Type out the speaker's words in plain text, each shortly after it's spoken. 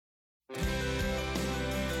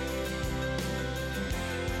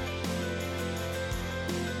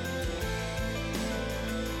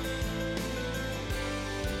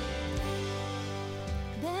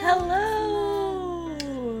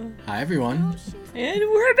Hi, everyone. And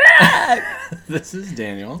we're back! This is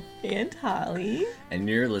Daniel. And Holly. And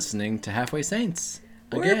you're listening to Halfway Saints.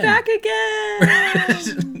 We're back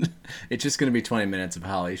again! It's just going to be 20 minutes of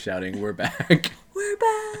Holly shouting, "We're back." We're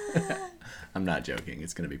back! I'm not joking.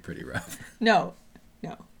 It's going to be pretty rough. No.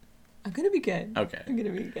 I'm going to be good. Okay. I'm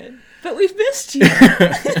going to be good. But we've missed you.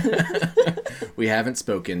 We haven't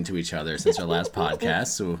spoken to each other since our last podcast,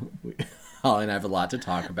 so Holly and I have a lot to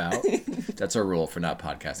talk about. That's our rule for not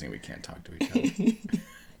podcasting. We can't talk to each other.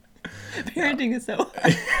 Parenting is so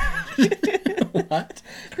hard. What?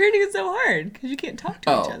 Parenting is so hard because you can't talk to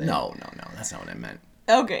each other. No. That's not what I meant.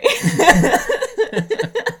 Okay.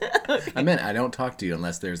 I meant I don't talk to you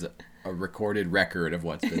unless there's a recorded record of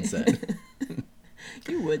what's been said.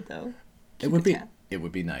 You would, though. It would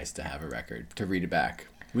be nice to have a record, to read it back.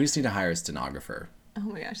 We just need to hire a stenographer. Oh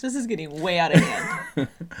my gosh, this is getting way out of hand.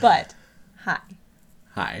 But,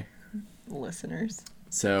 Hi. listeners.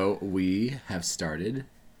 So we have started,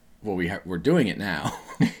 well, we're doing it now,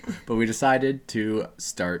 but we decided to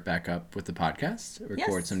start back up with the podcast,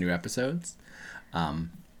 record some new episodes.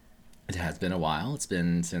 It has been a while. It's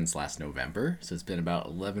been since last November, so it's been about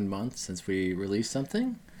 11 months since we released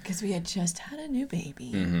something. Because we had just had a new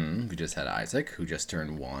baby. Mm-hmm. We just had Isaac, who just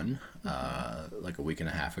turned 1, like a week and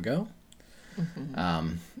a half ago. Mm-hmm.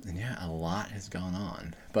 And yeah, a lot has gone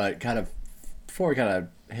on. But before we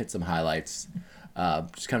hit some highlights,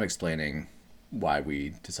 just kind of explaining why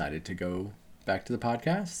we decided to go back to the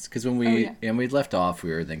podcast. Because when we'd left off, we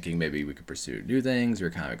were thinking maybe we could pursue new things. We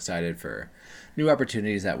were kind of excited for new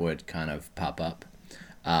opportunities that would kind of pop up.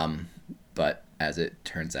 But as it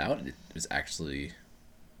turns out, it was actually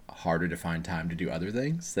harder to find time to do other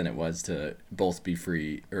things than it was to both be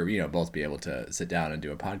free or both be able to sit down and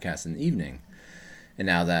do a podcast in the evening. And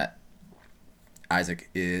now that Isaac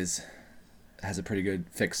has a pretty good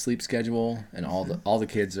fixed sleep schedule and all the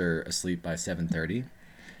kids are asleep by 7:30,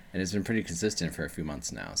 and it's been pretty consistent for a few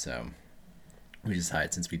months now, so we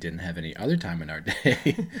decided, since we didn't have any other time in our day,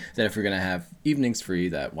 that if we're going to have evenings free,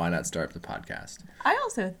 that why not start the podcast. I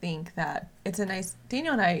also think that it's a nice,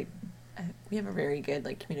 Daniel and I, we have a very good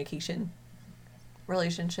communication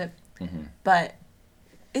relationship, but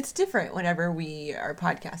it's different whenever we are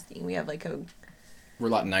podcasting. We have we're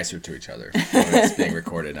a lot nicer to each other when it's being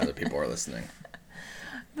recorded and other people are listening.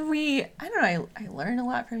 I don't know, I learn a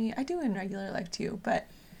lot from you. I do in regular life too, but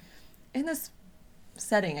in this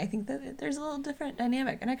setting, I think that there's a little different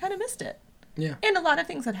dynamic, and I kind of missed it. Yeah. And a lot of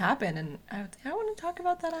things had happened, and I want to talk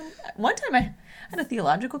about that one time I had a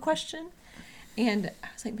theological question. And I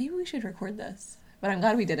was like, maybe we should record this. But I'm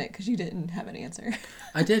glad we didn't, because you didn't have an answer.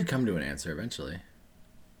 I did come to an answer eventually.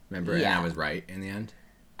 Remember? Yeah. And I was right in the end.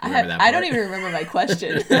 I don't even remember my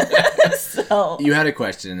question. So you had a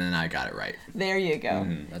question, and I got it right. There you go.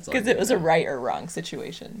 That's all. Because it was a right or wrong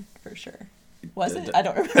situation, for sure. Was it? I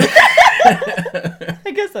don't remember.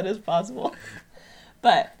 I guess that is possible.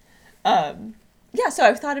 But, yeah, so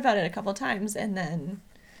I've thought about it a couple times, and then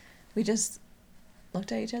we just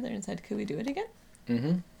looked at each other and said, could we do it again?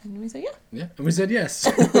 Mm-hmm. And we said, yeah. Yeah, and we said yes.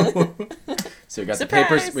 So we got Surprise! the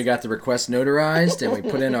papers, we got the request notarized, and we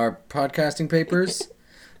put in our podcasting papers.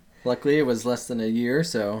 Luckily, it was less than a year,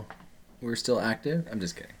 so we're still active. I'm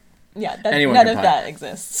just kidding. Yeah, none of that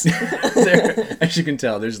exists. As you can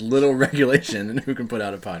tell, there's little regulation in who can put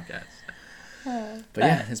out a podcast. But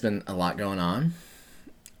yeah, it's been a lot going on.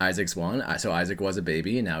 Isaac's 1. So Isaac was a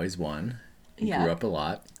baby, and now he's 1. He grew up a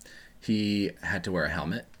lot. He had to wear a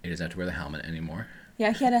helmet. He doesn't have to wear the helmet anymore.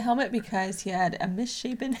 Yeah, he had a helmet because he had a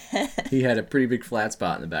misshapen head. He had a pretty big flat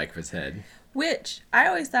spot in the back of his head. Which, I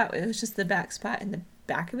always thought it was just the back spot in the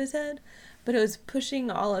back of his head. But it was pulling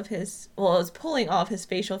all of his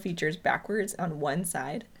facial features backwards on one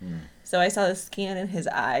side. So I saw the scan in his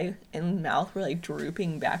eye and mouth were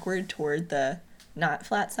drooping backward toward the not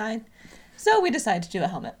flat side. So we decided to do a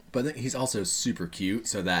helmet. But he's also super cute,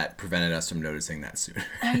 so that prevented us from noticing that sooner.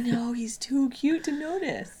 I know, he's too cute to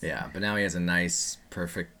notice. Yeah, but now he has a nice,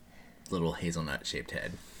 perfect little hazelnut-shaped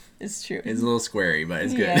head. It's true. It's a little squarey, but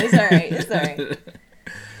it's good. Yeah, it's all right.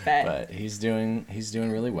 But he's doing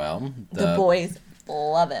really well. The boys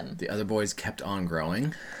love him. The other boys kept on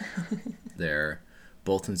growing. They're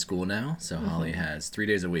both in school now, so Holly has 3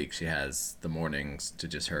 days a week. She has the mornings to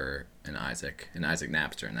just her and Isaac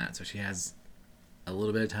naps during that, so she has a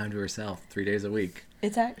little bit of time to herself 3 days a week.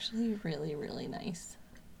 It's actually really, really nice.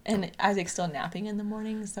 And Isaac's still napping in the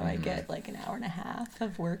morning, so I get an hour and a half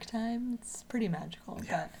of work time. It's pretty magical,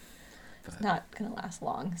 but it's not going to last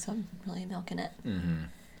long, so I'm really milking it.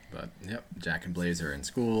 But, yep, Jack and Blaze are in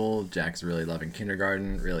school. Jack's really loving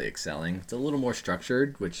kindergarten, really excelling. It's a little more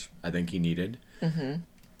structured, which I think he needed.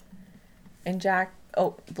 And Jack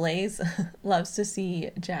Blaze loves to see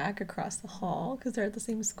Jack across the hall because they're at the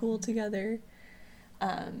same school together.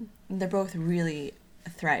 They're both really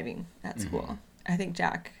thriving at school. I think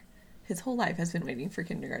Jack, his whole life has been waiting for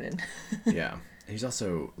kindergarten. Yeah. He's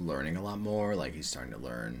also learning a lot more. Like, he's starting to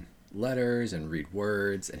learn letters and read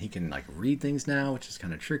words, and he can, like, read things now, which is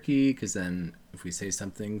kind of tricky, because then if we say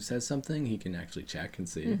something, says something, he can actually check and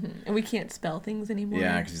see. And we can't spell things anymore.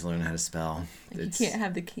 Yeah, because he's learning how to spell. Like, you can't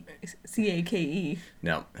have the C-A-K-E.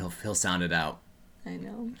 No, he'll sound it out. I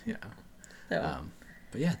know. Yeah. So,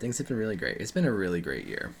 But yeah, things have been really great. It's been a really great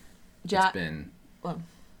year. Well,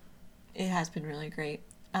 it has been really great.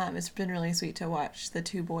 It's been really sweet to watch the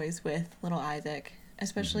two boys with little Isaac,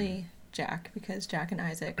 especially Jack, because Jack and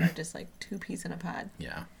Isaac are just like two peas in a pod.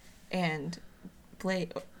 Yeah. And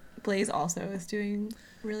Blaze also is doing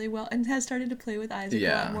really well and has started to play with Isaac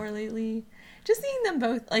a lot more lately. Just seeing them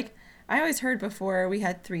both, like, I always heard before we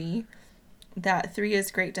had three, that three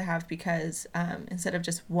is great to have because instead of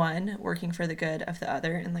just one working for the good of the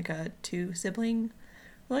other in like a two-sibling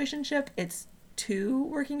relationship, it's two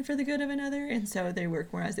working for the good of another, and so they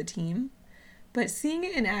work more as a team. But seeing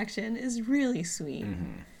it in action is really sweet.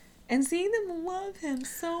 And seeing them love him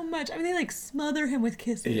so much. I mean, they like smother him with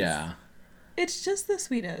kisses. Yeah. It's just the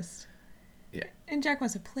sweetest. Yeah. And Jack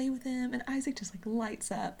wants to play with him, and Isaac just like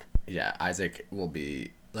lights up. Yeah, Isaac will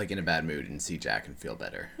be like in a bad mood and see Jack and feel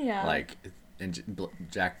better. Yeah. Like, and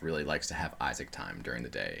Jack really likes to have Isaac time during the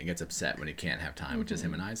day and gets upset when he can't have time with just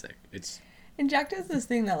him and Isaac. And Jack does this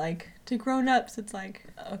thing that, like, to grown-ups, it's like,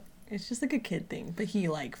 it's just like a kid thing. But he,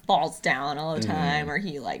 like, falls down all the time, or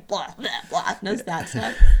he, like, blah, blah, blah, does that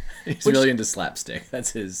stuff. He's really into slapstick.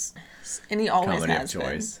 That's his and he always comedy has of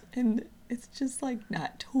choice. Been. And it's just, like,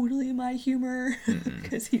 not totally my humor,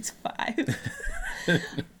 because he's 5.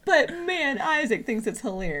 But, man, Isaac thinks it's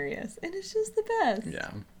hilarious. And it's just the best.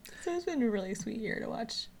 Yeah. So it's been a really sweet year to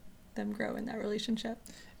watch them grow in that relationship.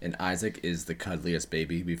 And Isaac is the cuddliest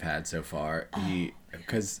baby we've had so far.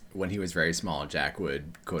 Because when he was very small, Jack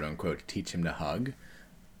would, quote unquote, teach him to hug.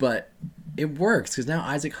 But it works because now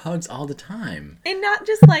Isaac hugs all the time. And not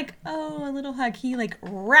just like, oh, a little hug. He like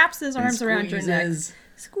wraps his arms around your neck.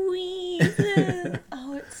 Squeezes.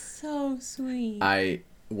 Oh, it's so sweet. I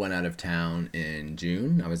went out of town in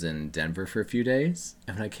June. I was in Denver for a few days.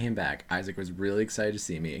 And when I came back, Isaac was really excited to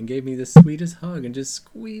see me and gave me the sweetest hug and just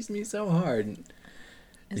squeezed me so hard.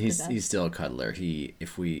 He's still a cuddler. If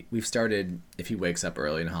he wakes up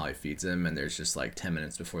early and Holly feeds him and there's just like 10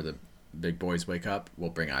 minutes before the big boys wake up,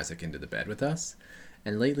 we'll bring Isaac into the bed with us.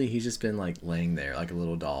 And lately he's just been like laying there like a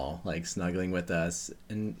little doll, like snuggling with us.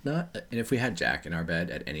 And if we had Jack in our bed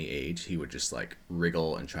at any age, he would just like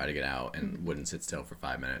wriggle and try to get out and wouldn't sit still for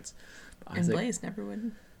 5 minutes. But and Blaze never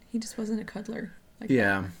would. He just wasn't a cuddler. He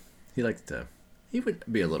would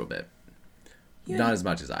be a little bit. Not as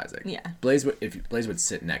much as Isaac. Yeah. Blaze would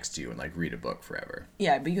sit next to you and like read a book forever.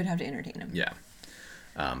 Yeah, but you'd have to entertain him. Yeah.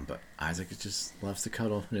 But Isaac just loves to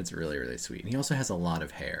cuddle, and it's really, really sweet. And he also has a lot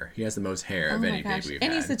of hair. He has the most hair of any baby we've had.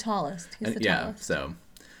 And he's the tallest.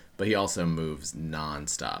 But he also moves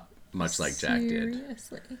nonstop, much like Jack did.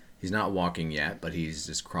 Seriously. He's not walking yet, but he's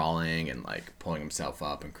just crawling and like pulling himself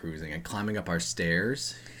up and cruising and climbing up our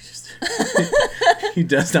stairs. He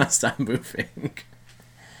does not stop moving.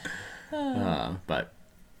 But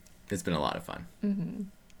it's been a lot of fun. Mm-hmm.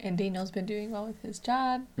 And Daniel's been doing well with his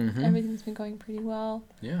job. Mm-hmm. Everything's been going pretty well.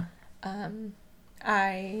 Yeah.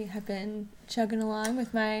 I have been chugging along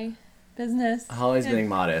with my business. Holly's being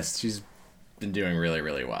modest. She's been doing really,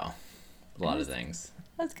 really well. A lot of things.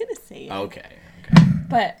 I was going to say it. Okay.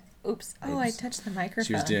 But, oops. Oh, I touched the microphone.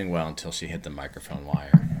 She was doing well until she hit the microphone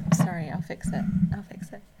wire. Sorry, I'll fix it.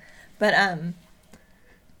 But,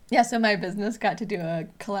 yeah, so my business got to do a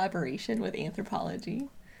collaboration with Anthropologie.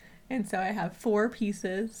 And so I have 4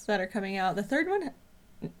 pieces that are coming out. The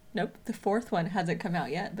fourth one hasn't come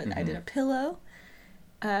out yet, but I did a pillow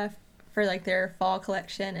for like their fall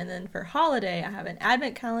collection. And then for holiday, I have an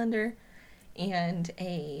advent calendar and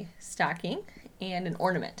a stocking and an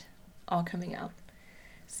ornament all coming out.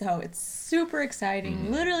 So it's super exciting.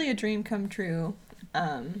 Literally a dream come true.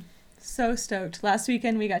 So stoked. Last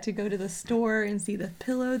weekend we got to go to the store and see the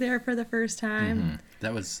pillow there for the first time.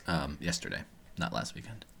 That was yesterday, not last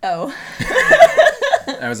weekend. Oh.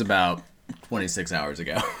 That was about 26 hours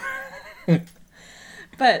ago.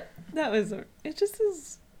 But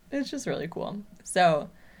it's just really cool. So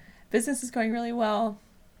business is going really well,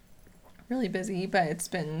 really busy, but it's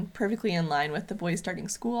been perfectly in line with the boys starting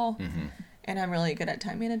school. And I'm really good at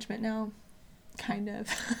time management now. Kind of.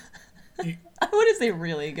 I wouldn't say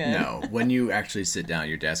really good. No, when you actually sit down at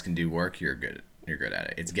your desk and do work, you're good at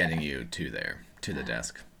it. It's getting you to the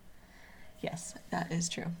desk. Yes, that is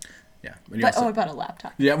true. Yeah. But I bought a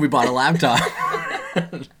laptop. Yeah, we bought a laptop.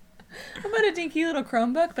 I bought a dinky little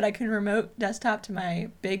Chromebook, but I can remote desktop to my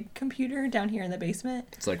big computer down here in the basement.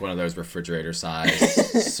 It's like one of those refrigerator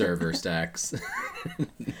size server stacks.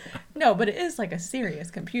 No, but it is like a serious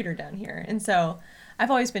computer down here. And so I've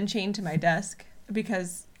always been chained to my desk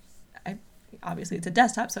because obviously it's a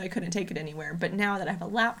desktop, so I couldn't take it anywhere. But now that I have a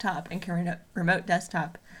laptop and can remote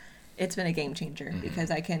desktop, it's been a game changer because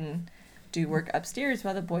I can do work upstairs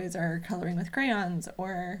while the boys are coloring with crayons,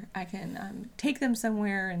 or I can take them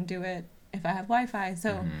somewhere and do it if I have Wi-Fi.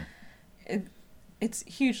 So it's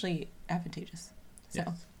hugely advantageous. So.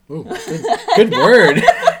 Yes. Ooh, good word.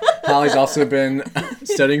 Holly's also been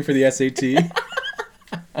studying for the SAT.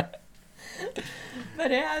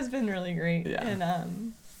 But it has been really great. Yeah. And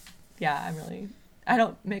I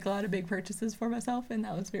don't make a lot of big purchases for myself, and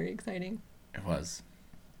that was very exciting. It was.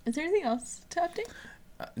 Is there anything else to update?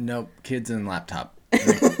 Nope, kids and laptop. I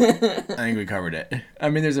think we covered it. I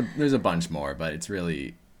mean, there's a bunch more, but it's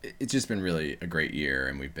just been really a great year,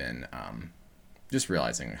 and we've been just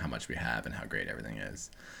realizing how much we have and how great everything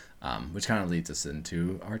is, which kind of leads us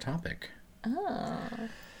into our topic. Oh.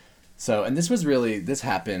 So, and this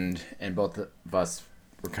happened, and both of us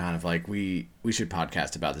were kind of like, we should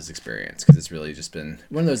podcast about this experience, because it's really just been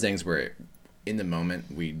one of those things where in the moment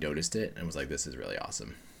we noticed it and was like, this is really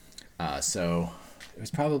awesome. So it was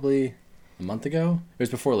probably a month ago. It was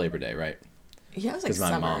before Labor Day, right? Yeah, it was like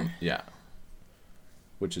summer. Mom, yeah.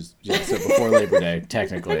 Which is, so before Labor Day,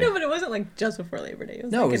 technically. No, but it wasn't like just before Labor Day. It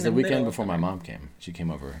was it was the weekend before my mom came. She came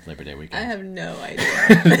over Labor Day weekend. I have no idea.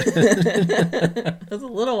 It was a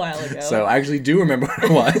little while ago. So I actually do remember what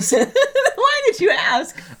it was. Why did you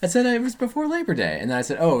ask? I said it was before Labor Day. And then I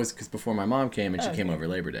said, it was because before my mom came and she came over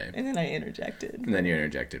Labor Day. And then I interjected. And then you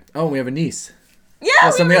interjected. Oh, we have a niece.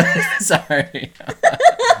 Yeah, something else. Sorry.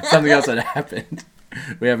 Something else had happened.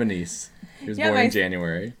 We have a niece. She was born in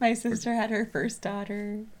January. My sister had her first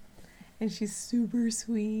daughter, and she's super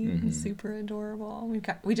sweet and super adorable.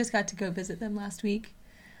 We just got to go visit them last week,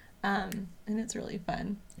 and it's really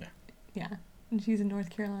fun. Yeah. And she's in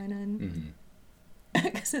North Carolina, and I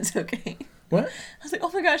guess it's okay. What? I was like,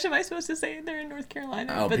 oh my gosh, am I supposed to say they're in North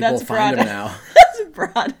Carolina? Oh, but people that's find broad them now. That's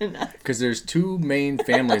broad enough. Because there's two main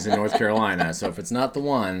families in North Carolina, so if it's not the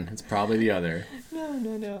one, it's probably the other.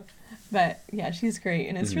 No. But yeah, she's great,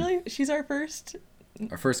 and it's really, she's our first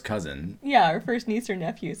cousin. Yeah, our first niece or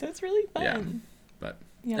nephew, so it's really fun. Yeah, but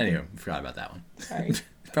anyway, we forgot about that one. Sorry.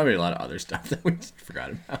 Probably a lot of other stuff that we just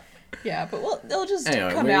forgot about. Yeah, but they'll just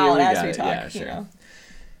come out as we talk. Yeah, sure. You know?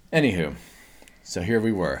 Anywho, so here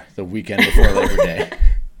we were, the weekend before Labor Day.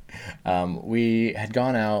 We had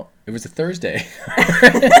gone out. It was a Thursday.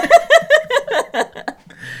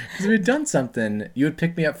 Because we had done something. You had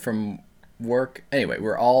picked me up from work. Anyway,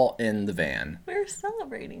 we're all in the van. We're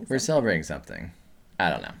celebrating something. I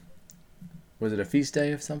don't know. Was it a feast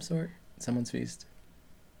day of some sort? Someone's feast?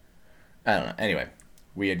 I don't know. Anyway,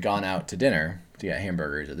 we had gone out to dinner to get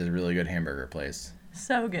hamburgers at this really good hamburger place.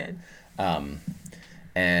 So good. And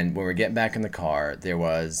when we were getting back in the car, there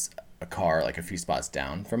was a car like a few spots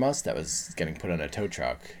down from us that was getting put on a tow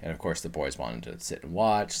truck. And of course the boys wanted to sit and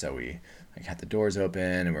watch, so we had the doors open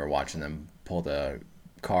and we were watching them pull the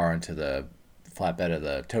car onto the flatbed of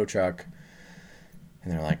the tow truck.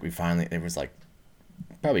 And they're like, it was like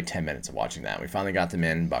probably 10 minutes of watching that. We finally got them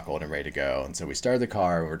in, buckled, and ready to go. And so we started the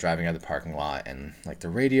car, we're driving out of the parking lot, and like the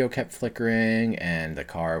radio kept flickering and the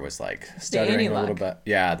car was like stuttering a little bit.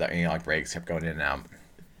 Yeah, the anti-lock brakes kept going in and out.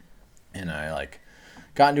 And I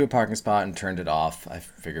got into a parking spot and turned it off. I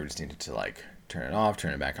figured we just needed to turn it off,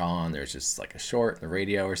 turn it back on. There's just like a short in the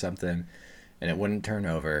radio or something, and it wouldn't turn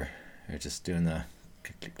over. It was just doing the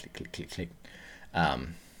click, click, click, click, click, click.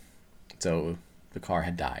 So the car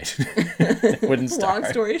had died. It wouldn't start.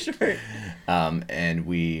 Long story short. And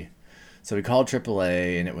we called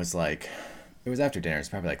AAA, and it was after dinner. It's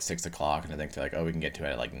probably 6 o'clock, and I think they're like, oh, we can get to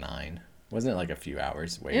it at 9. Wasn't it a few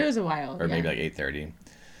hours wait? It was a while. Or maybe 8:30.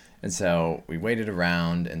 And so we waited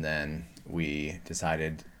around, and then we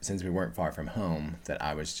decided, since we weren't far from home, that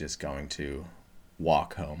I was just going to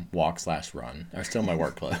walk home, walk/run. I was still in my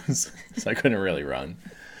work clothes, so I couldn't really run.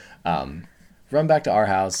 Run back to our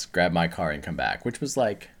house, grab my car, and come back, which was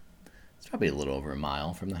it's probably a little over a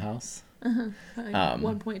mile from the house.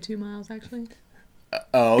 1.2 miles, actually.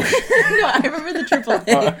 Oh. No, I remember the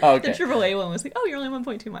AAA. Oh, okay. The AAA one was you're only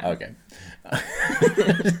 1.2 miles. Okay.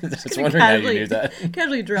 Just wondering how you knew that.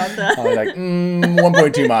 Casually dropped that. I was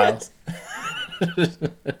 1.2 miles.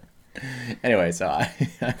 Anyway, so I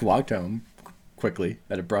walked home quickly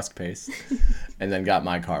at a brusque pace, and then got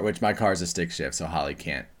my car, which my car is a stick shift, so Holly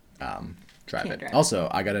can't drive it. Also,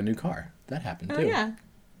 I got a new car that happened Oh too. yeah.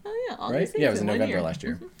 Oh yeah. All Right? these things Yeah, it was in 1 November year. last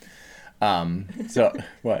year. So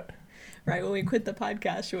what? Right when we quit the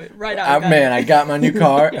podcast, she went right out. Man, I got my new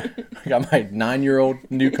car. I got my 9-year-old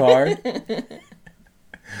new car.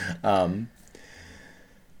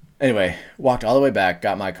 Anyway, walked all the way back,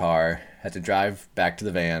 got my car, had to drive back to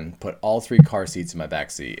the van, put all 3 car seats in my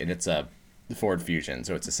back seat, and it's a Ford Fusion,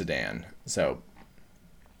 so it's a sedan. So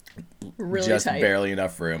really just tight. barely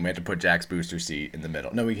enough room. We had to put Jack's booster seat in the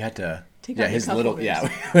middle. No, we had to Take yeah, out the his cup little holders. yeah,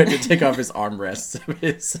 we had to take off his armrests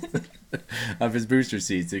of his booster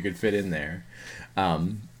seat so he could fit in there.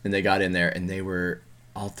 And they got in there, and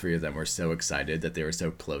all 3 of them were so excited that they were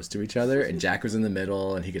so close to each other, and Jack was in the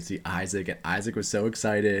middle, and he could see Isaac, and Isaac was so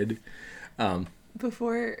excited.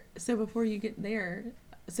 Before you get there,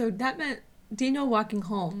 so that meant Daniel walking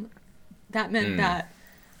home. That meant that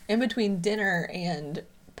in between dinner and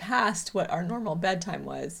past what our normal bedtime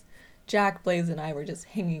was, Jack, Blaze, and I were just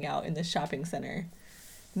hanging out in the shopping center,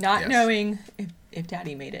 not Yes. knowing if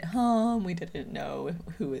Daddy made it home. We didn't know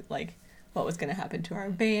what was going to happen to our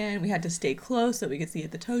van. We had to stay close so we could see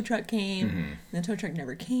if the tow truck came. And the tow truck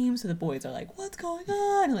never came, so the boys are like, "What's going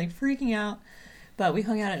on?" and like freaking out. But we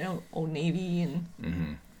hung out at Old Navy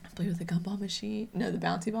and played with the gumball machine, the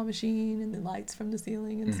bouncy ball machine, and the lights from the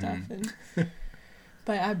ceiling and stuff. And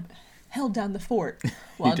but I held down the fort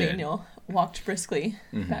while did. Daniel walked briskly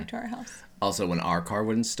back to our house. Also, when our car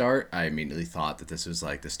wouldn't start, I immediately thought that this was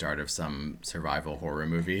like the start of some survival horror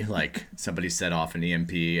movie. Like somebody set off an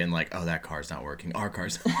EMP and like, oh, that car's not working. Our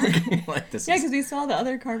car's not working. Like this Yeah, is because we saw the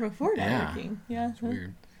other car before not Yeah. working. Yeah,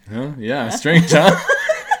 weird. Huh? Yeah, strange, huh?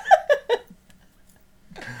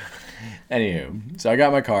 Anywho, so I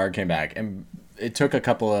got my car, came back, and it took a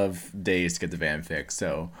couple of days to get the van fixed.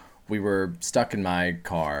 So we were stuck in my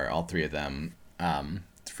car, all 3 of them,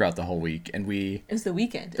 throughout the whole week, and It was the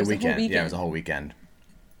weekend. It was the the whole weekend. weekend. Yeah, it was a whole weekend.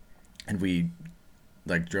 And we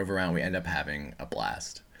like drove around. We ended up having a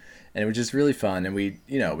blast, and it was just really fun. And we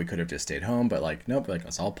could have just stayed home, but like nope. Like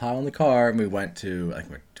let's all pile in the car, and we went to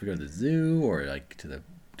to go to the zoo or like to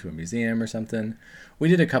a museum or something. We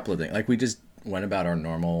did a couple of things. Like we just went about our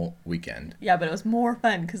normal weekend. Yeah, but it was more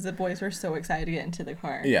fun because the boys were so excited to get into the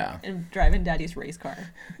car. Yeah. And drive in Daddy's race car.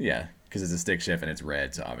 Yeah, because it's a stick shift and it's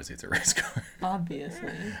red, so obviously it's a race car.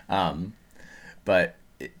 Obviously. But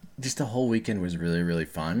just the whole weekend was really, really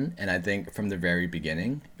fun. And I think from the very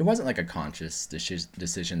beginning, it wasn't like a conscious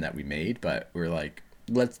decision that we made, but we were like,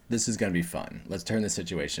 this is going to be fun. Let's turn this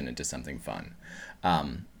situation into something fun.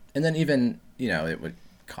 And then even, it would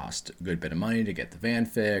cost a good bit of money to get the van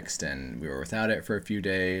fixed, and we were without it for a few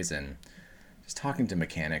days. And just talking to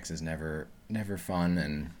mechanics is never fun.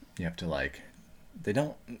 And you have to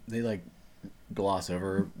they gloss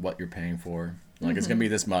over what you're paying for. Like, it's going to be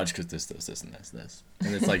this much because this, and this.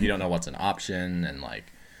 And it's like, you don't know what's an option. And,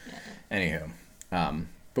 anywho.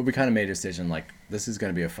 But we kind of made a decision, this is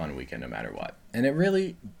going to be a fun weekend no matter what. And it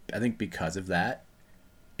really, I think because of that,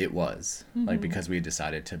 it was. Because we had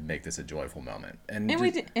decided to make this a joyful moment. And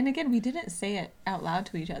again, we didn't say it out loud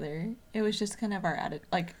to each other. It was just kind of our attitude.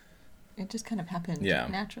 It just kind of happened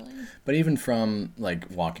naturally. But even from,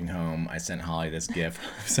 walking home, I sent Holly this gif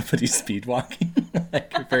of somebody speed walking.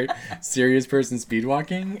 A very serious person speed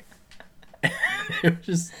walking. It was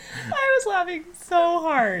just... I was laughing so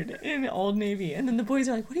hard in Old Navy. And then the boys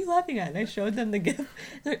are like, "What are you laughing at?" And I showed them the gif.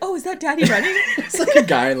 They're like, "Oh, is that Daddy running?" It's like a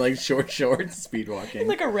guy in, short shorts speed walking.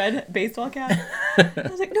 Like a red baseball cap. I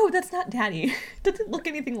was like, "No, that's not Daddy. Doesn't look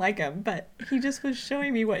anything like him." But he just was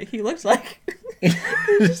showing me what he looked like.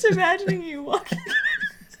 I was just imagining you walking.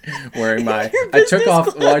 Wearing my I took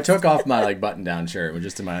off my button down shirt with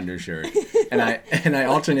just in my undershirt, and I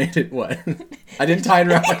alternated what I didn't tie it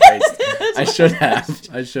around my waist. I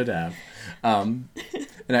should have and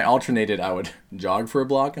I alternated. I would jog for a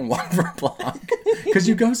block and walk for a block because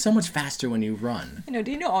you go so much faster when you run. I know.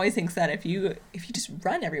 Dino always thinks that if you just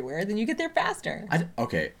run everywhere, then you get there faster.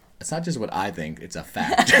 Okay, it's not just what I think; it's a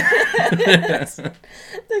fact.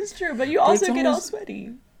 That's true, but you also get all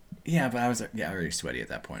sweaty. Yeah, but I was already sweaty at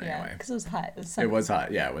that point anyway. Because it was hot. It was summer. It was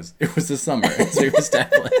hot. Yeah, it was the summer, as we've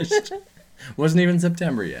established. Wasn't even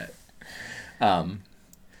September yet.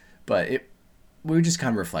 But we were just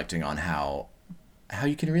kind of reflecting on how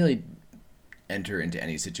you can really enter into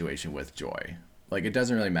any situation with joy. It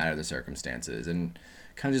doesn't really matter the circumstances, and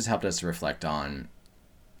kind of just helped us to reflect on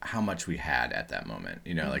how much we had at that moment.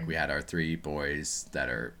 We had our 3 boys that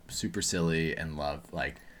are super silly and love,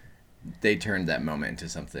 they turned that moment into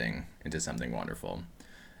something wonderful.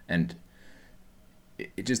 And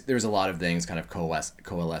it just, there was a lot of things kind of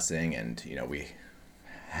coalescing, and we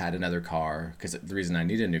had another car, because the reason I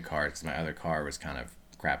needed a new car is because my other car was kind of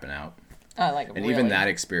crapping out. Like And really? even that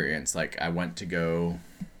experience, like I went to go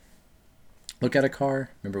look at a car.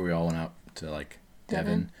 Remember we all went out to like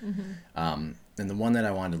Devon? And the one that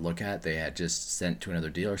I wanted to look at, they had just sent to another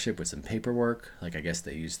dealership with some paperwork. Like I guess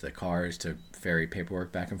they used the cars to ferry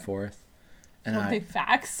paperwork back and forth. And Don't they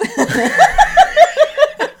fax?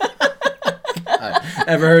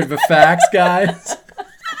 Ever heard of a fax, guys?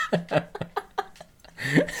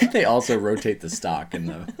 They also rotate the stock in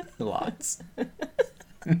the lots.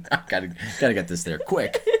 gotta get this there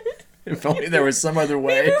quick. If only there was some other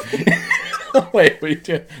way. Wait, what are you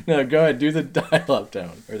doing? No, go ahead. Do the dial-up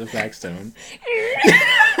tone or the fax tone.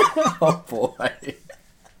 Oh boy.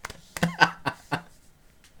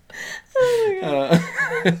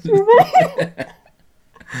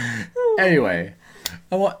 Anyway,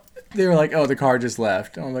 they were like, "Oh, the car just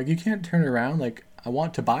left." I'm like, "You can't turn around. Like, I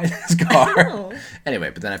want to buy this car." Oh. Anyway,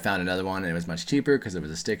 but then I found another one, and it was much cheaper because it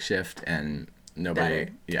was a stick shift, and nobody.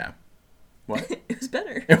 Better. Yeah. What? It was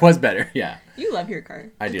better. It was better. Yeah. You love your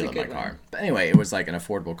car. I It's do a love my good car. one. But anyway, it was like an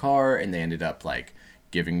affordable car, and they ended up like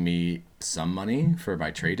giving me some money for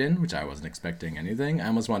my trade-in, which I wasn't expecting anything. I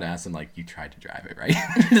almost wanted to ask them, like, "You tried to drive it, right?"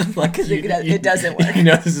 Like, 'Cause it doesn't work. You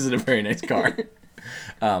know, this isn't a very nice car.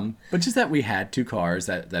 But just that we had two cars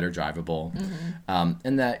that are drivable,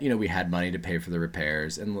 and that, you know, we had money to pay for the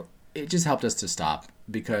repairs, and it just helped us to stop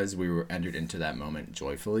because we were entered into that moment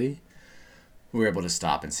joyfully. We were able to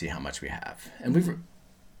stop and see how much we have, and we've,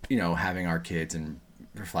 you know, having our kids and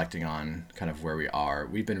reflecting on kind of where we are,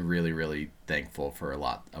 we've been really, really thankful for a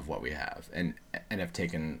lot of what we have, and have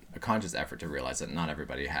taken a conscious effort to realize that not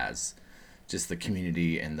everybody has just the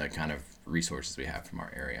community and the kind of resources we have from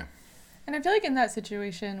our area. And I feel like in that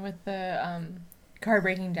situation with the Car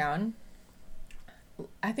breaking down.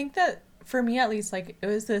 I think that for me at least, like it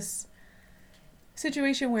was this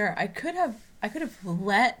situation where I could have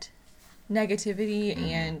let negativity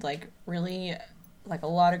and like really like a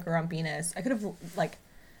lot of grumpiness. I could have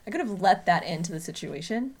let that into the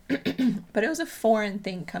situation, but it was a foreign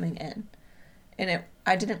thing coming in, and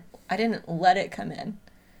I didn't let it come in,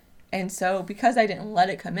 and so because I didn't let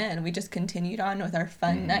it come in, we just continued on with our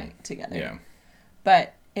fun night together. Yeah.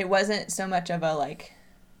 But it wasn't so much of a like.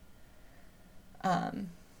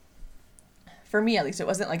 For me at least, it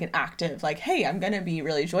wasn't like an active like, hey, I'm gonna be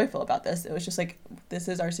really joyful about this. It was just like, this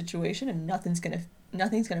is our situation, and nothing's gonna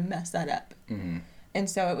mess that up. Mm-hmm. And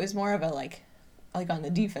so it was more of a like on the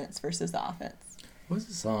defense versus the offense. What was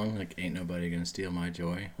the song, like, "Ain't Nobody Gonna Steal My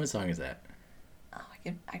Joy"? What song is that? Oh,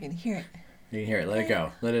 I can hear it. You can hear it. Let it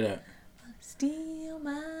go. Let it out. Steal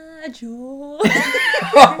my joy.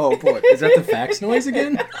 Oh boy, is that the fax noise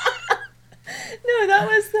again? No,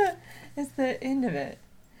 it's the end of it.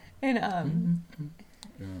 And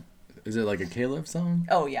Is it like a Caleb song?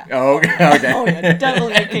 oh yeah. Oh, okay. Oh yeah,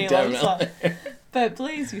 definitely a Caleb song. Definitely. But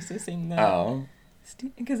Blaze used to sing that. Oh.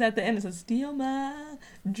 Because at the end it says, "Steal my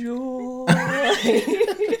joy."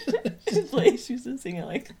 Blaze used to sing it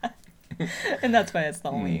like that. And that's why it's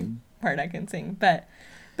the only part I can sing. But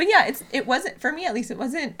yeah, it wasn't, for me at least, it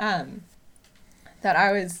wasn't that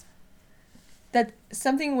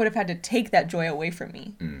something would have had to take that joy away from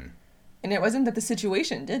me. And it wasn't that the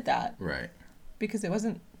situation did that. Right. Because it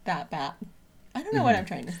wasn't that bad. I don't know what I'm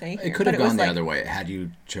trying to say here. It could have but gone the like, other way had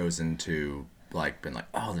you chosen to like been like,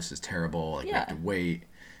 "Oh, this is terrible. Like we have to wait."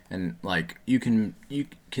 And like you can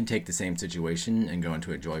take the same situation and go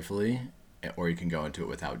into it joyfully, or you can go into it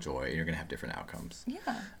without joy, and you're gonna have different outcomes.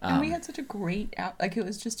 Yeah. And we had such a great like it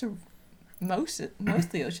was just mostly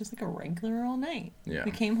it was just like a regular all night. Yeah.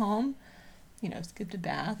 We came home, you know, skipped a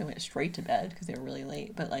bath and went straight to bed because they were really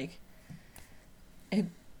late. But like,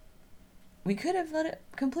 we could have let it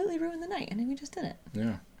completely ruin the night, and then we just didn't.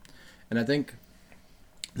 Yeah. And I think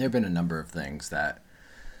there have been a number of things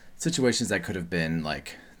situations that could have been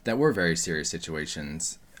like, that were very serious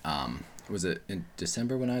situations. Was it in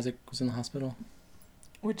December when Isaac was in the hospital?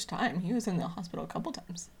 Which time? He was in the hospital a couple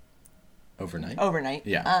times. Overnight? Overnight.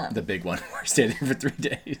 Yeah. The big one. We're staying there for 3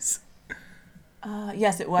 days.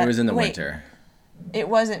 Yes, it was. It was in the winter. It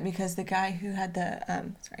wasn't, because the guy who had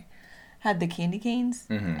the candy canes,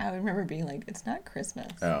 I would remember being like, it's not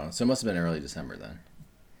Christmas. Oh, so it must have been early December then.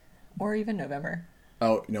 Or even November.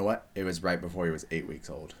 Oh, you know what? It was right before he was 8 weeks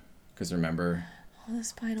old. Because remember, All the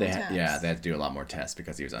spinal they taps. had to do a lot more tests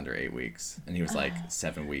because he was under 8 weeks. And he was like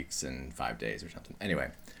 7 weeks and 5 days or something. Anyway,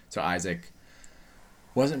 so Isaac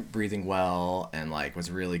wasn't breathing well and like was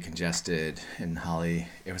really congested. And Holly,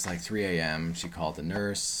 it was like 3 a.m. She called the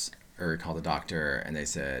nurse, or called the doctor, and they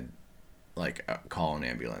said, like, call an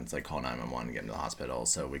ambulance, like call 911 and get him to the hospital.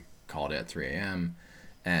 So we called it at 3 a.m.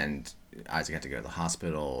 and Isaac had to go to the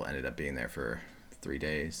hospital, ended up being there for 3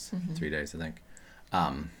 days, 3 days, I think.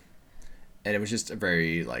 and it was just a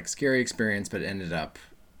very like scary experience, but it ended up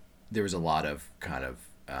there was a lot of kind of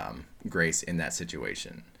grace in that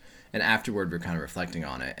situation. And afterward, we're kind of reflecting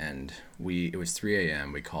on it, and it was 3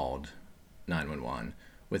 a.m. We called 911.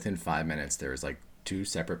 Within 5 minutes, there was like 2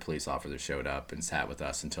 separate police officers showed up and sat with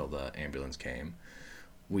us until the ambulance came.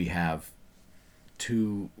 We have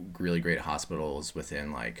 2 really great hospitals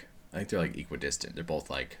within like, I think they're like equidistant. They're both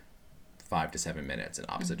like 5 to 7 minutes in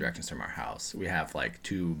opposite directions from our house. We have like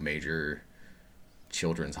 2 major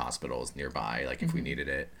children's hospitals nearby, like if we needed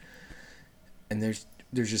it. And there's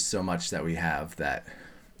just so much that we have that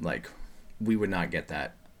like we would not get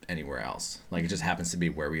that anywhere else. Like it just happens to be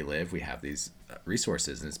where we live. We have these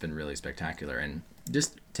resources, and it's been really spectacular. And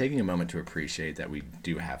just taking a moment to appreciate that we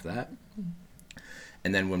do have that.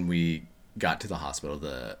 And then when we got to the hospital,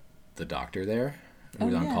 the doctor there who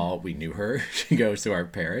was on call, we knew her. She goes to our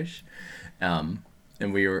parish. And it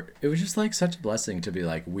was just like such a blessing to be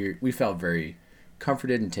like, we felt very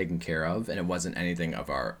comforted and taken care of, and it wasn't anything of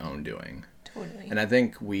our own doing. Totally. And I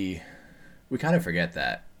think we kind of forget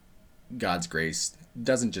that God's grace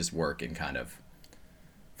doesn't just work in kind of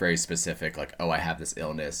very specific, like, oh, I have this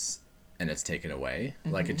illness and it's taken away.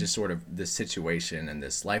 Like it just sort of, this situation and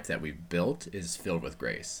this life that we've built is filled with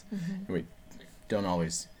grace. And we don't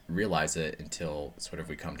always realize it until sort of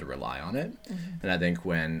we come to rely on it. And I think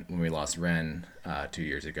when we lost Ren 2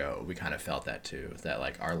 years ago, we kind of felt that too, that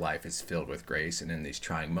like our life is filled with grace, and in these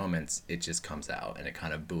trying moments it just comes out and it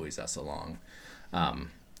kind of buoys us along.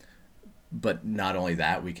 But not only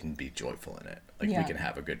that, we can be joyful in it. Like we can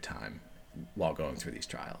have a good time while going through these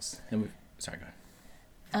trials. And sorry, go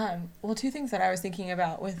ahead. Well, 2 things that I was thinking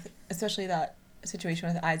about with especially that situation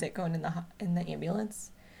with Isaac going in the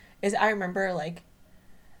ambulance is I remember like,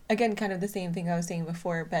 again, kind of the same thing I was saying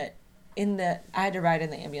before, but I had to ride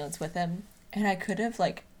in the ambulance with him, and I could have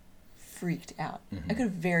like freaked out. I could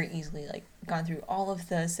have very easily like gone through all of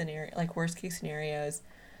the like worst case scenarios,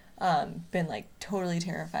 been like totally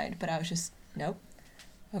terrified, but I was just, nope.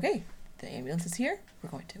 Okay, the ambulance is here. We're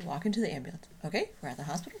going to walk into the ambulance. Okay, we're at the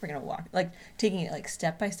hospital. We're going to walk, like taking it like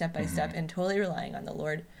step by step by step, and totally relying on the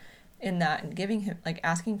Lord in that, and giving him, like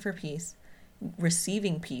asking for peace,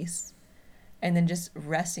 receiving peace, and then just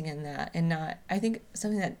resting in that. And not, I think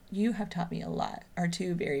something that you have taught me a lot are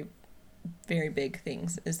 2 very, very big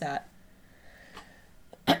things is that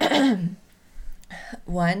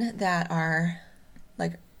one, that are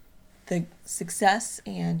like the success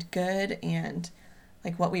and good and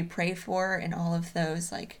like what we pray for and all of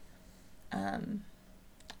those, like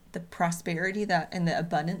the prosperity that and the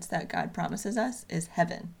abundance that God promises us is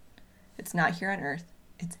heaven. It's not here on earth,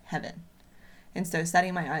 it's heaven. And so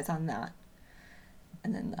setting my eyes on that.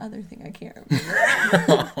 And then the other thing I can't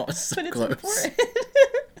remember. Oh, so but it's close. important.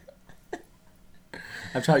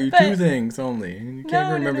 I've taught you 2 things only, and you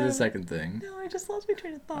can't remember no. the second thing. No, I just lost my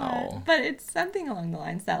train of thought. Oh. But it's something along the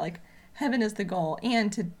lines that like heaven is the goal,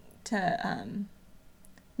 and to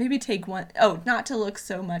maybe take not to look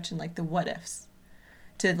so much in like the what ifs,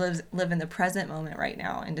 to live in the present moment right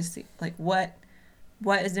now, and to see like what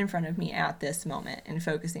is in front of me at this moment, and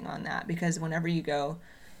focusing on that. Because whenever you go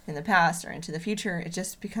in the past or into the future, it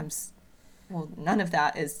just becomes, well, none of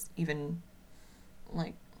that is even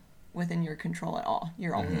like within your control at all.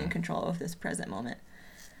 You're only in control of this present moment.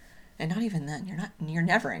 And not even then, you're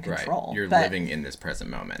never in control. Right. You're living in this present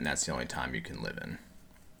moment, and that's the only time you can live in.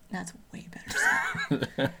 That's way better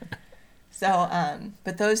said. So,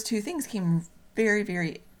 but those 2 things came very,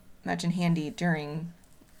 very much in handy during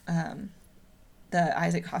the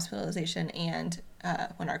Isaac hospitalization and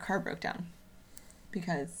when our car broke down,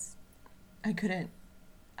 because I could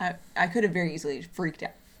have very easily freaked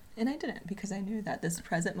out, and I didn't, because I knew that this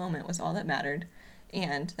present moment was all that mattered,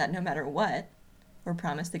 and that no matter what, we're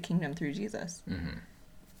promised the kingdom through Jesus.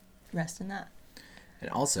 Rest in that. And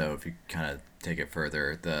also, if you kind of take it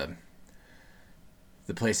further, the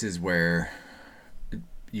places where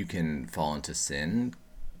you can fall into sin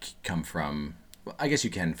come from, well, I guess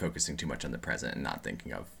you can, focusing too much on the present and not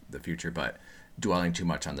thinking of the future, but dwelling too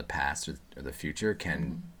much on the past or the future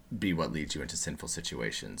can be what leads you into sinful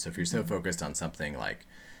situations. So if you're so focused on something like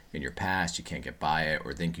in your past, you can't get by it,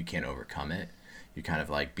 or think you can't overcome it, you kind of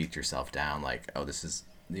like beat yourself down, like, oh, this is,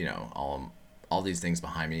 all these things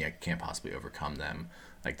behind me, I can't possibly overcome them.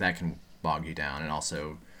 Like that can bog you down. And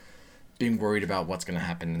also being worried about what's going to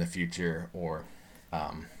happen in the future, or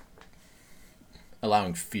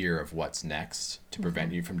allowing fear of what's next to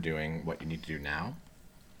prevent you from doing what you need to do now,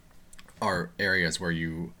 are areas where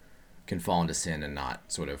you can fall into sin and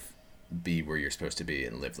not sort of be where you're supposed to be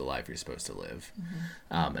and live the life you're supposed to live.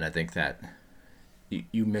 And I think that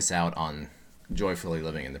you miss out on joyfully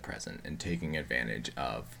living in the present and taking advantage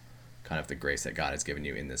of kind of the grace that God has given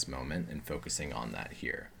you in this moment and focusing on that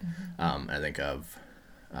here. I think of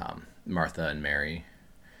Martha and Mary,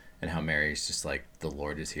 and how Mary's just like, the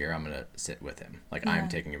Lord is here, I'm going to sit with him. Like, I'm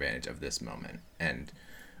taking advantage of this moment. And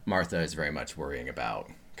Martha is very much worrying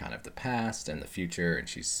about kind of the past and the future. And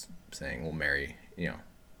she's saying, well, Mary,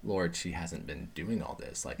 Lord, she hasn't been doing all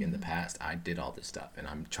this. Like, in the past, I did all this stuff, and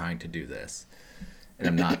I'm trying to do this. And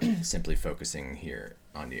I'm not simply focusing here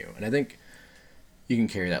on you. And I think you can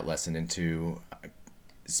carry that lesson into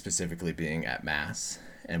specifically being at Mass.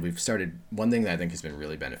 And we've started, one thing that I think has been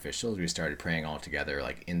really beneficial is we started praying all together,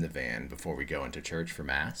 like in the van before we go into church for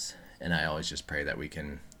Mass. And I always just pray that we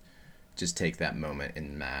can just take that moment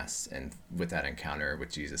in Mass and with that encounter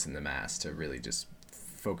with Jesus in the Mass to really just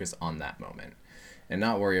focus on that moment and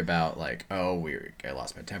not worry about like, oh, I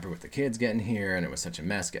lost my temper with the kids getting here and it was such a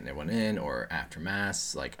mess getting everyone in, or after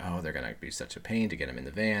Mass, like, oh, they're going to be such a pain to get them in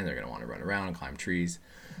the van. They're going to want to run around and climb trees.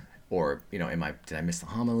 Or, did I miss the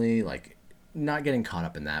homily? Like, not getting caught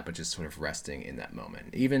up in that, but just sort of resting in that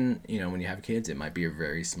moment. Even, when you have kids, it might be a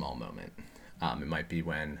very small moment. It might be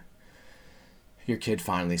when your kid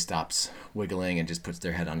finally stops wiggling and just puts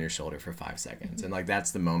their head on your shoulder for 5 seconds. And like, that's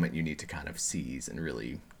the moment you need to kind of seize and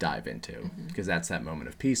really dive into, because that's that moment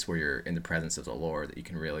of peace where you're in the presence of the Lord that you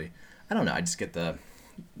can really, I don't know, I just get the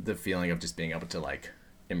feeling of just being able to like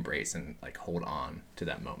embrace and like hold on to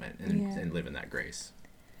that moment and live in that grace.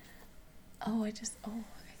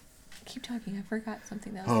 Keep talking. I forgot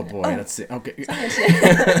something that was let's see. Okay.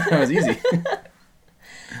 That was easy.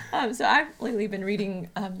 So I've lately been reading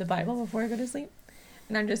the Bible before I go to sleep,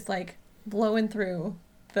 and I'm just like blowing through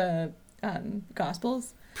the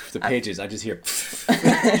Gospels. The pages, I just hear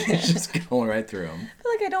just going right through them. I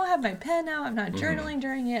feel like I don't have my pen out. I'm not journaling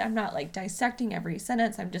during it. I'm not like dissecting every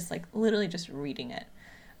sentence. I'm just like literally just reading it.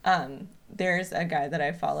 There's a guy that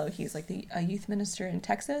I follow. He's like a youth minister in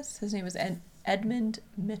Texas. His name is Edmund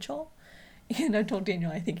Mitchell. And I told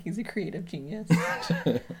Daniel I think he's a creative genius.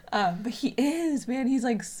 But he is, man. He's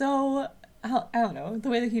like so, I don't know, the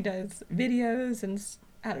way that he does videos and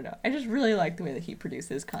I don't know. I just really like the way that he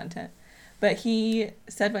produces content. But he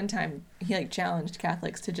said one time, he like challenged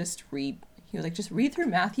Catholics to just read. He was like, just read through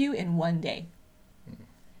Matthew in one day.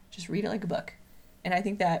 Just read it like a book. And I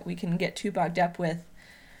think that we can get too bogged up with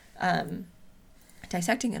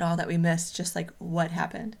dissecting it all that we miss just like what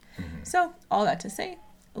happened. So all that to say,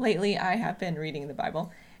 lately I have been reading the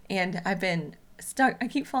Bible and I've been stuck. I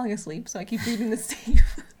keep falling asleep, so I keep reading the same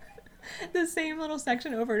little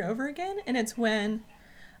section over and over again. And it's when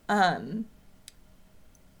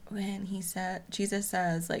Jesus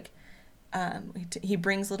says like, he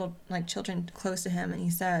brings little like children close to him and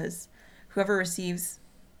he says, whoever receives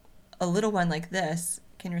a little one like this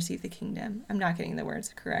can receive the kingdom. I'm not getting the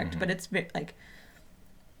words correct, but it's like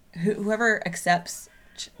whoever accepts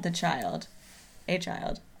a child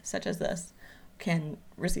such as this can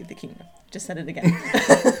receive the kingdom. Just said it again.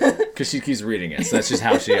 Because she keeps reading it, so that's just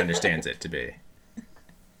how she understands it to be.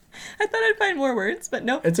 I thought I'd find more words, but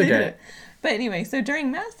nope. It's okay. But anyway, so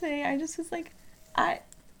during Mass today, I just was like, I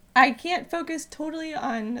can't focus totally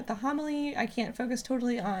on the homily. I couldn't focus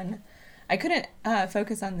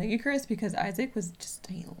on the Eucharist because Isaac was just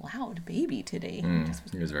a loud baby today.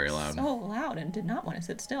 He was very loud. So loud and did not want to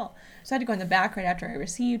sit still. So I had to go in the back right after I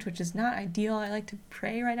received, which is not ideal. I like to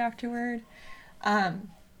pray right afterward.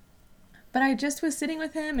 But I just was sitting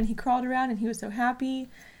with him and he crawled around and he was so happy.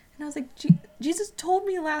 And I was like, Jesus told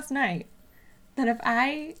me last night that if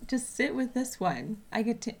I just sit with this one,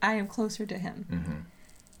 I am closer to him.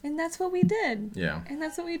 And that's what we did. Yeah. And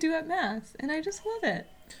that's what we do at Mass. And I just love it.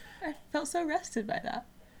 I felt so rested by that.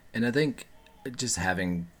 And I think just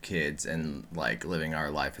having kids and like living our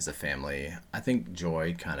life as a family, I think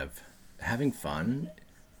joy, kind of having fun,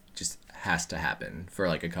 just has to happen for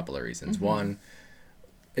like a couple of reasons. One,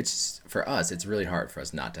 it's for us, it's really hard for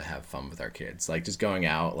us not to have fun with our kids. Like just going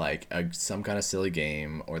out, like some kind of silly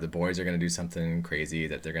game, or the boys are going to do something crazy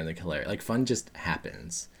that they're going to hilarious. Like fun just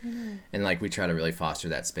happens. And like we try to really foster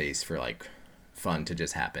that space for like fun to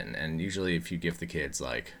just happen. And usually if you give the kids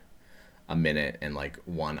like a minute and like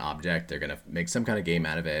one object, they're gonna make some kind of game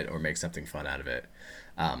out of it or make something fun out of it.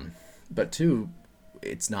 But two,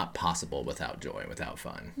 it's not possible without joy, without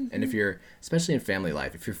fun. And if you're, especially in family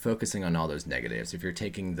life, if you're focusing on all those negatives, if you're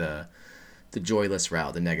taking the joyless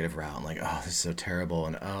route, the negative route, and like, oh, this is so terrible,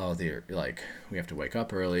 and oh, they're like, we have to wake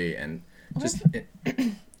up early, and just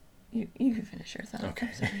you can finish your thought. Okay.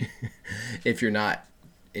 If you're not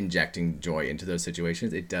injecting joy into those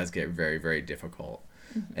situations, it does get very, very difficult.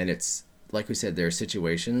 And it's like we said, there are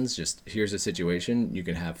situations, just here's a situation, you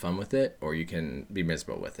can have fun with it or you can be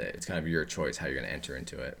miserable with it. It's kind of your choice how you're going to enter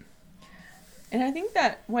into it. And I think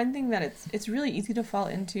that one thing that it's really easy to fall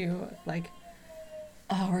into, like,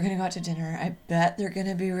 oh, we're going to go out to dinner. I bet they're going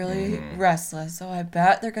to be really restless. Oh, I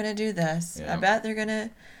bet they're going to do this. Yeah. I bet they're going to,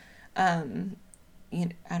 I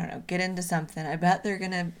don't know, get into something. I bet they're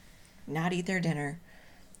going to not eat their dinner.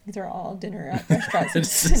 These are all dinner at restaurants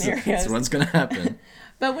scenarios. That's what's going to happen.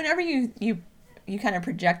 But whenever you kind of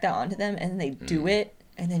project that onto them and they do it,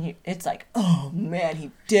 and then it's like, oh man,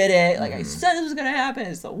 he did it. Like I said this was going to happen.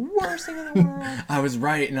 It's the worst thing in the world. I was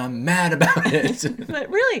right and I'm mad about it. But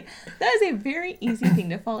really, that is a very easy thing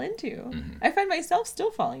to fall into. I find myself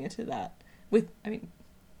still falling into that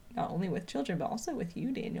not only with children, but also with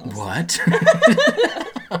you, Daniel. What?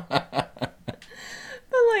 But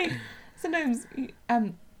like, sometimes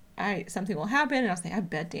something will happen and I'll say, I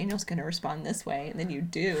bet Daniel's going to respond this way. And then you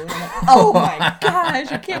do. And I'm like, oh my gosh,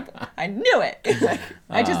 I knew it. Like,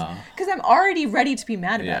 because I'm already ready to be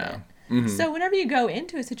mad about it. So whenever you go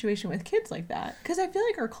into a situation with kids like that, because I feel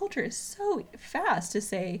like our culture is so fast to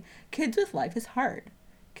say kids with life is hard.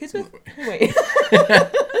 Kids with, wait.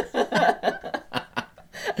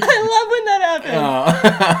 I love when that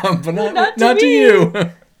happens. But not to you.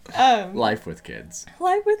 Life with kids.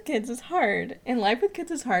 Life with kids is hard. And life with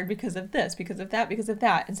kids is hard because of this, because of that, because of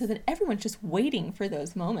that. And so then everyone's just waiting for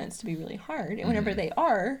those moments to be really hard. And whenever they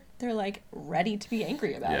are, they're like ready to be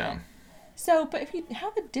angry about it. So, but if you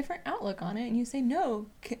have a different outlook on it and you say, no,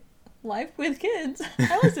 life with kids,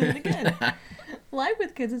 I will say it again. Life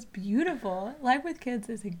with kids is beautiful. Life with kids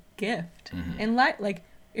is a gift. And like,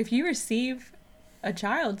 if you receive a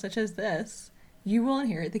child such as this, you will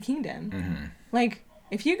inherit the kingdom. Like,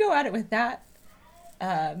 if you go at it with that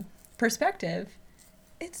perspective,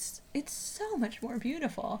 it's so much more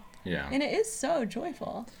beautiful. Yeah. And it is so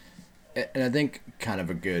joyful. And I think kind of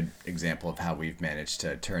a good example of how we've managed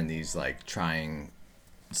to turn these like trying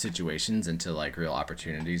situations into like real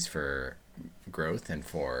opportunities for growth and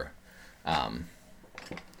for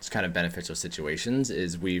just kind of beneficial situations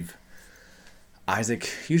is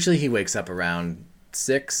Isaac, usually he wakes up around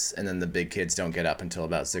 6 and then the big kids don't get up until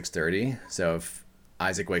about 6:30. So if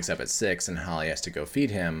Isaac wakes up at 6 and Holly has to go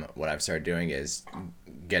feed him, what I've started doing is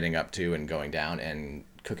getting up to and going down and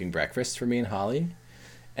cooking breakfast for me and Holly.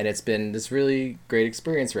 And it's been this really great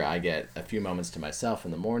experience where I get a few moments to myself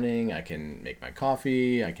in the morning. I can make my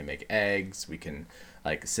coffee. I can make eggs. We can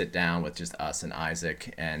like sit down with just us and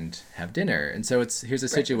Isaac and have dinner. And so here's a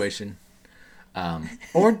situation.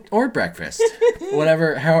 Or breakfast.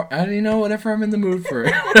 Whatever I'm in the mood for,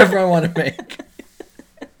 whatever I want to make.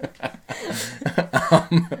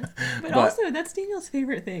 But also, that's Daniel's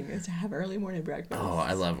favorite thing is to have early morning breakfast. Oh,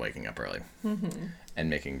 I love waking up early and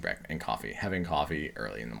making breakfast and coffee. Having coffee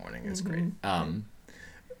early in the morning is great.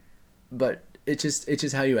 But it's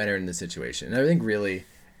just how you enter in the situation. And I think really,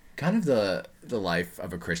 kind of the life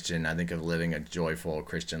of a Christian, I think of living a joyful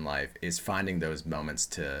Christian life is finding those moments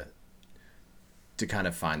to kind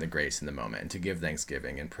of find the grace in the moment and to give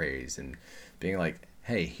thanksgiving and praise and being like,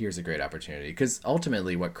 hey, here's a great opportunity. Because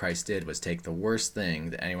ultimately what Christ did was take the worst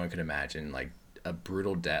thing that anyone could imagine, like a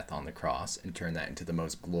brutal death on the cross, and turn that into the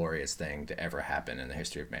most glorious thing to ever happen in the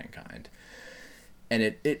history of mankind.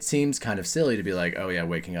 And it seems kind of silly to be like, oh yeah,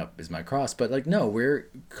 waking up is my cross. But like, no, we're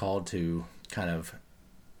called to kind of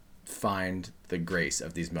find the grace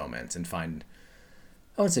of these moments and find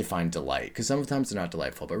delight, because sometimes they're not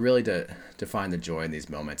delightful, but really to find the joy in these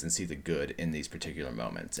moments and see the good in these particular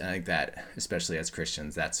moments. And I think that, especially as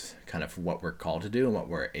Christians, that's kind of what we're called to do and what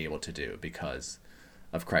we're able to do because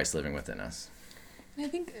of Christ living within us. I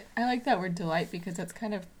think I like that word delight because that's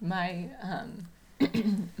kind of my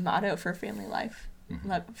motto for family life,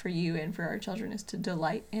 for you and for our children, is to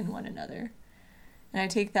delight in one another. And I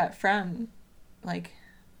take that from like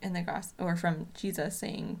in the gospel, or from Jesus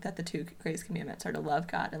saying that the 2 greatest commandments are to love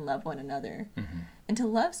God and love one another. And to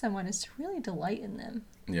love someone is to really delight in them.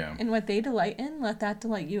 Yeah. And what they delight in, let that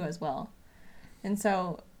delight you as well. And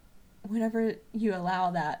so whenever you allow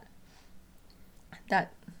that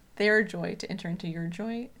their joy to enter into your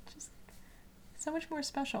joy, it's just so much more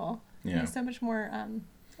special. Yeah. And so much more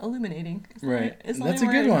illuminating. Right. That's a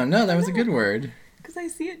good one. No, that was a good word. Because I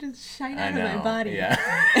see it just shine out of my body. Yeah.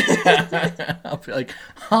 I'll be like,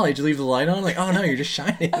 Holly, did you leave the light on? Like, oh no, you're just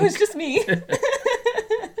shining. Oh, it's just me.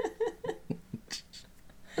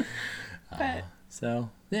 But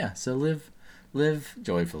so live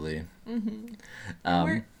joyfully. No,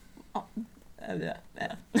 what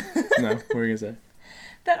were you gonna say?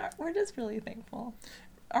 That we're just really thankful.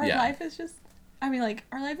 Our Yeah. life is just, our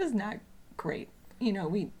life is not great.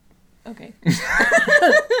 Okay.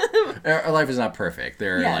 Our life is not perfect.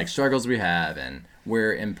 There are Yes. like struggles we have, and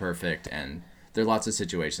we're imperfect, and there are lots of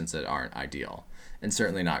situations that aren't ideal, and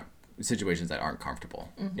certainly not situations that aren't comfortable.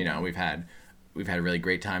 You know, we've had really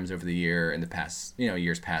great times over the year. In the past, you know,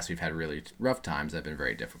 years past, we've had really rough times that have been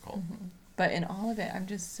very difficult. But in all of it, I'm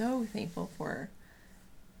just so thankful for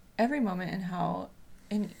every moment and how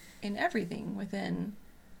in everything, within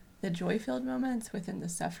the joy-filled moments, within the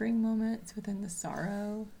suffering moments, within the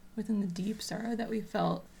sorrow, within the deep sorrow that we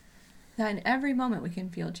felt, that in every moment we can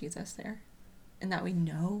feel Jesus there and that we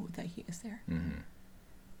know that he is there. Mm-hmm.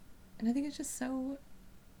 And I think it's just so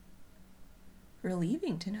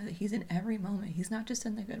relieving to know that he's in every moment. He's not just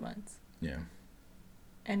in the good ones. Yeah.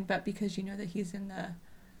 But because you know that he's in the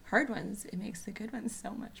hard ones, it makes the good ones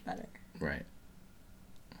so much better. Right.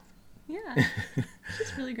 Yeah. It's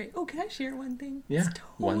just really great. Oh, can I share one thing? Yeah. It's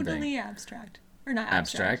One totally thing. abstract. Or not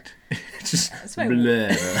Abstract. Just That's my bleh.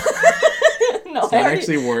 No, It's not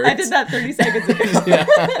actually words. I did that 30 seconds ago.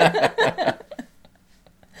 Yeah.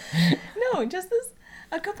 No, just this,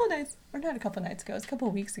 a couple nights ago, it was a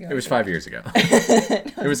couple weeks ago. It was 5 years ago.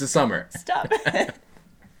 It was the summer. Stop it.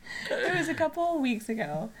 It was a couple weeks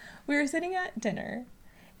ago. We were sitting at dinner,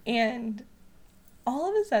 and all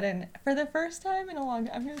of a sudden, for the first time in a long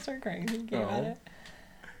time, I'm going to start crying thinking about it.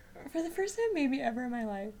 For the first time maybe ever in my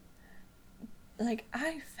life, like,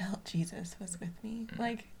 I felt Jesus was with me.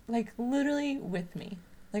 Like literally with me.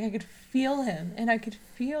 Like, I could feel him, and I could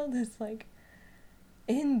feel this, like,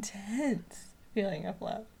 intense feeling of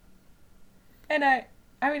love. And I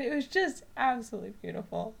mean, it was just absolutely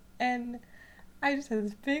beautiful. And I just had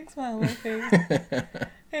this big smile on my face.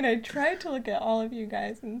 And I tried to look at all of you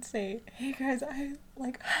guys and say, hey guys, I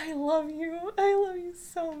love you. I love you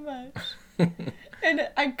so much. And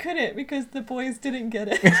I couldn't because the boys didn't get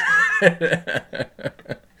it.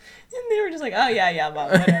 And they were just like, oh yeah,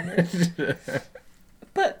 Mom, whatever.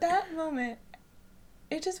 But that moment,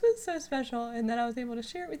 it just was so special, and that I was able to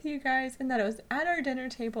share it with you guys, and that it was at our dinner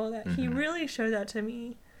table that he really showed that to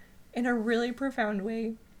me in a really profound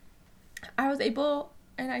way. I was able,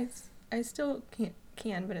 and I still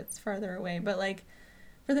can, but it's farther away, but like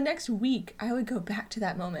for the next week, I would go back to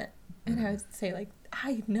that moment, and I would say, like,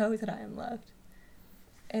 I know that I am loved,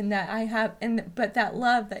 and that I have, but that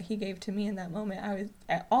love that he gave to me in that moment,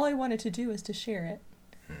 all I wanted to do was to share it.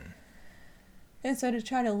 And so to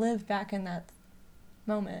try to live back in that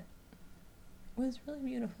moment was really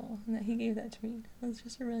beautiful, and that he gave that to me. It was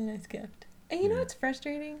just a really nice gift. And you know what's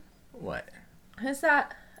frustrating? What? Is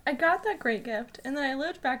that I got that great gift, and then I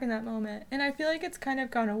lived back in that moment, and I feel like it's kind of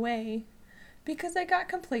gone away because I got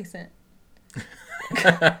complacent.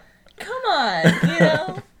 Come on, you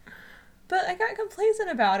know? But I got complacent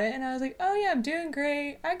about it, and I was like, oh yeah, I'm doing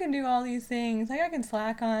great. I can do all these things. Like, I can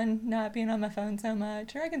slack on not being on my phone so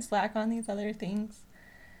much, or I can slack on these other things.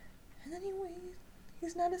 And then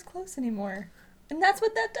he's not as close anymore. And that's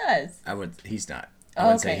what that does. He's not. I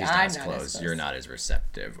would say Okay, he's I'm not as not as close. close. You're not as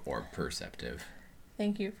receptive or perceptive.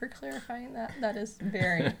 Thank you for clarifying that. That is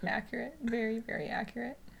very accurate. Very, very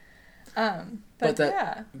accurate. But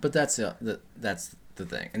that's the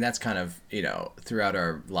thing, and that's kind of, you know, throughout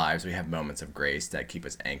our lives we have moments of grace that keep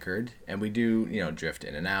us anchored, and we do, you know, drift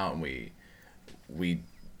in and out, and we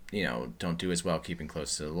you know, don't do as well keeping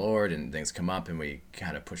close to the Lord, and things come up and we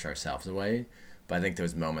kind of push ourselves away. But I think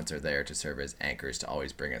those moments are there to serve as anchors to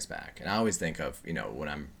always bring us back. And I always think of, you know, when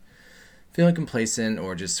I'm feeling complacent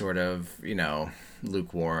or just sort of, you know,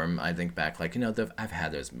 lukewarm, I think back, like, you know, I've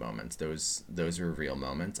had those moments. Those were real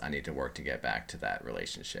moments. I need to work to get back to that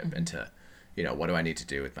relationship and to, you know, what do I need to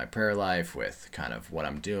do with my prayer life, with kind of what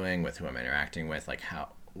I'm doing, with who I'm interacting with, like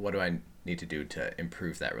what do I need to do to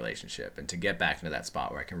improve that relationship and to get back into that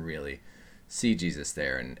spot where I can really see Jesus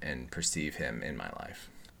there and perceive him in my life.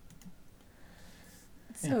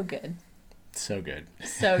 So good. So good.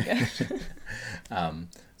 So good.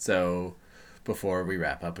 So before we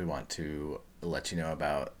wrap up, we want to let you know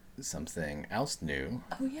about something else new.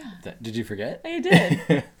 Oh, yeah. Did you forget? I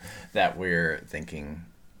did. That we're thinking,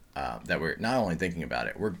 that we're not only thinking about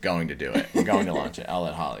it, we're going to do it. We're going to launch it. I'll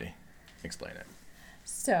let Holly explain it.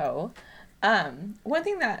 So, one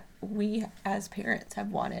thing that we as parents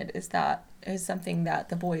have wanted is something that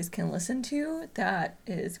the boys can listen to, that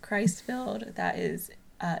is Christ-filled, that is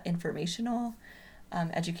informational,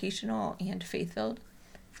 educational, and faith-filled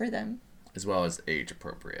for them. As well as age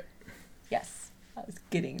appropriate. Yes, I was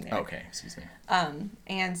getting there. Okay, excuse me.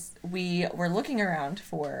 And we were looking around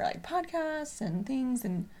for like podcasts and things,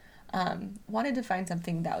 and wanted to find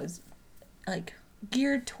something that was like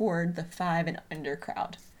geared toward the 5 and under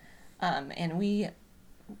crowd. And we,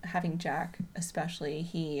 having Jack especially,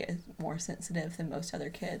 he is more sensitive than most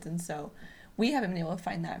other kids, and so we haven't been able to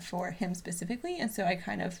find that for him specifically. And so I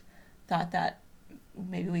kind of thought that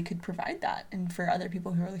maybe we could provide that, and for other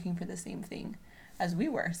people who are looking for the same thing. as we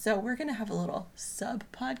were. So we're going to have a little sub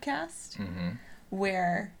podcast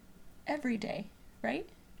where every day, right?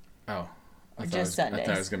 Oh. Or just Sundays. I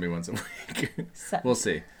thought it was going to be once a week. Sunday. We'll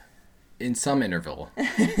see. In some interval.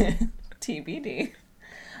 TBD.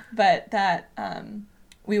 But that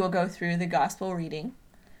we will go through the gospel reading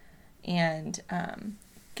and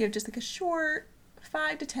give just like a short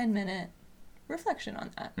 5 to 10 minute reflection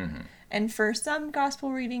on that. And for some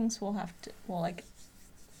gospel readings, we'll like,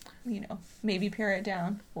 maybe pare it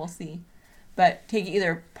down. We'll see. But take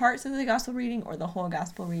either parts of the gospel reading or the whole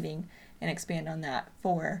gospel reading and expand on that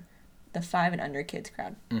for the 5 and under kids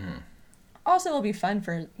crowd. Also, it'll be fun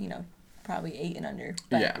for, probably 8 and under,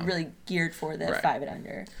 but really geared for the 5 and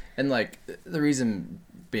under. And like the reason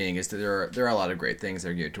being is that there are a lot of great things that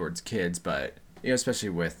are geared towards kids, but especially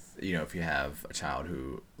with if you have a child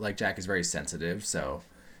who, like Jack, is very sensitive, so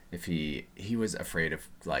if he was afraid of,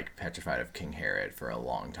 like, petrified of King Herod for a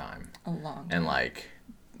long time, and like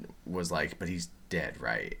was like, but he's dead,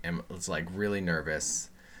 right? And was like really nervous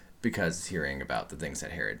because hearing about the things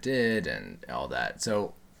that Herod did and all that.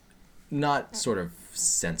 So not sort of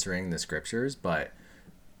censoring the scriptures, but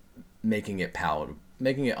making it palatable,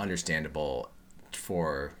 making it understandable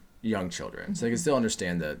for young children, so they can still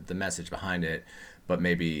understand the message behind it, but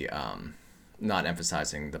maybe not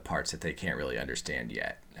emphasizing the parts that they can't really understand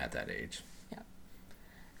yet at that age. Yeah.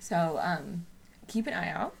 So keep an eye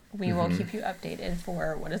out. We will keep you updated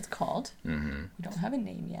for what it's called. We don't have a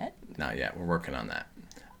name yet. Not yet. We're working on that.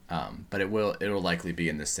 But it'll likely be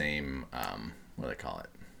in the same what do they call it?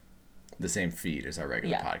 The same feed as our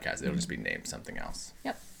regular podcast. It'll just be named something else.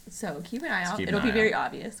 Yep. So keep an eye out. It'll be very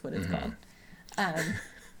obvious what it's called.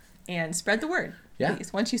 And spread the word,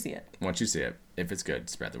 please, once you see it. Once you see it. If it's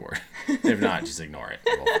good, spread the word. If not, just ignore it.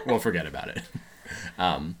 We'll forget about it.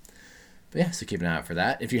 But yeah, so keep an eye out for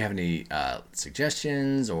that. If you have any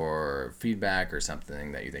suggestions or feedback or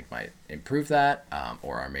something that you think might improve that,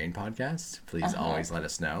 or our main podcast, please always let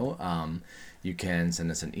us know. You can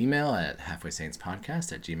send us an email at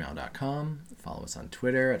halfwaysaintspodcast@gmail.com. Follow us on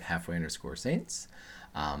Twitter at halfway_saints.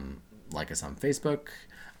 Like us on Facebook.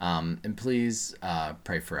 And please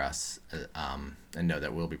pray for us and know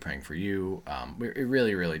that we'll be praying for you. It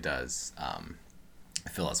really, really does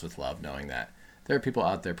fill us with love knowing that there are people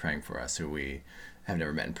out there praying for us who we have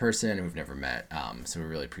never met in person and we've never met. So we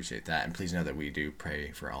really appreciate that. And please know that we do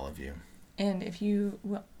pray for all of you. And if you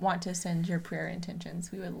want to send your prayer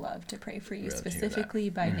intentions, we would love to pray for you specifically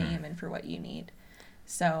by name and for what you need.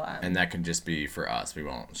 So and that can just be for us. We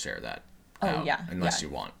won't share that unless you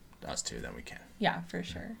want us to, then we can. Yeah, for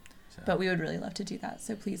sure. So. But we would really love to do that.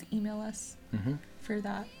 So please email us for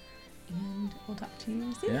that. And we'll talk to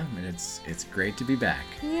you soon. Yeah, and it's great to be back.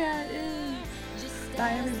 Yeah, it is.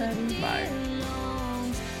 Bye, everybody. Bye.